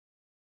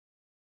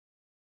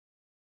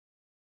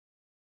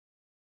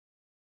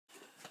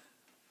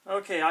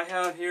Okay, I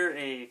have here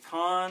a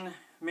Conn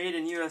made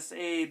in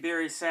USA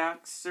Bari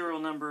Sax, serial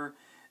number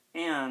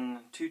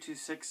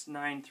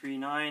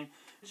N226939.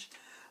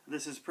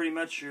 This is pretty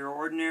much your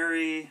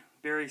ordinary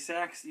Bari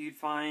Sax that you'd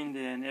find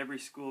in every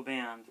school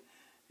band.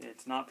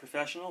 It's not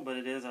professional, but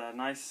it is a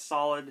nice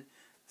solid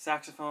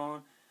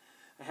saxophone,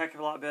 a heck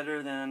of a lot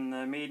better than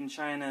the made in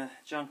China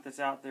junk that's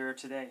out there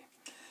today.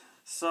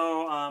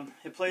 So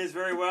it plays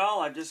very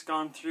well. I've just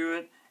gone through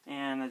it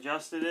and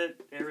adjusted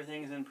it.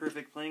 Everything's in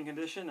perfect playing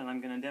condition, and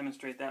I'm going to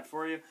demonstrate that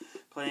for you,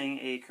 playing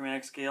a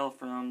chromatic scale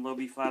from low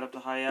B flat up to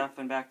high F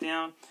and back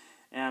down,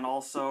 and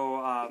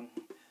also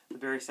the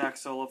Bari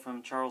Sax solo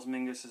from Charles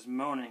Mingus's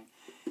Moaning.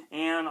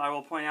 And I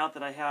will point out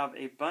that I have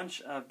a bunch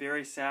of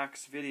Bari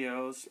Sax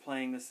videos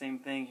playing the same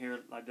thing here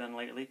I've done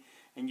lately,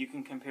 and you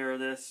can compare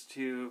this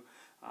to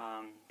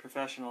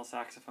professional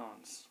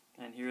saxophones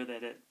and hear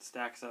that it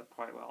stacks up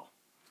quite well.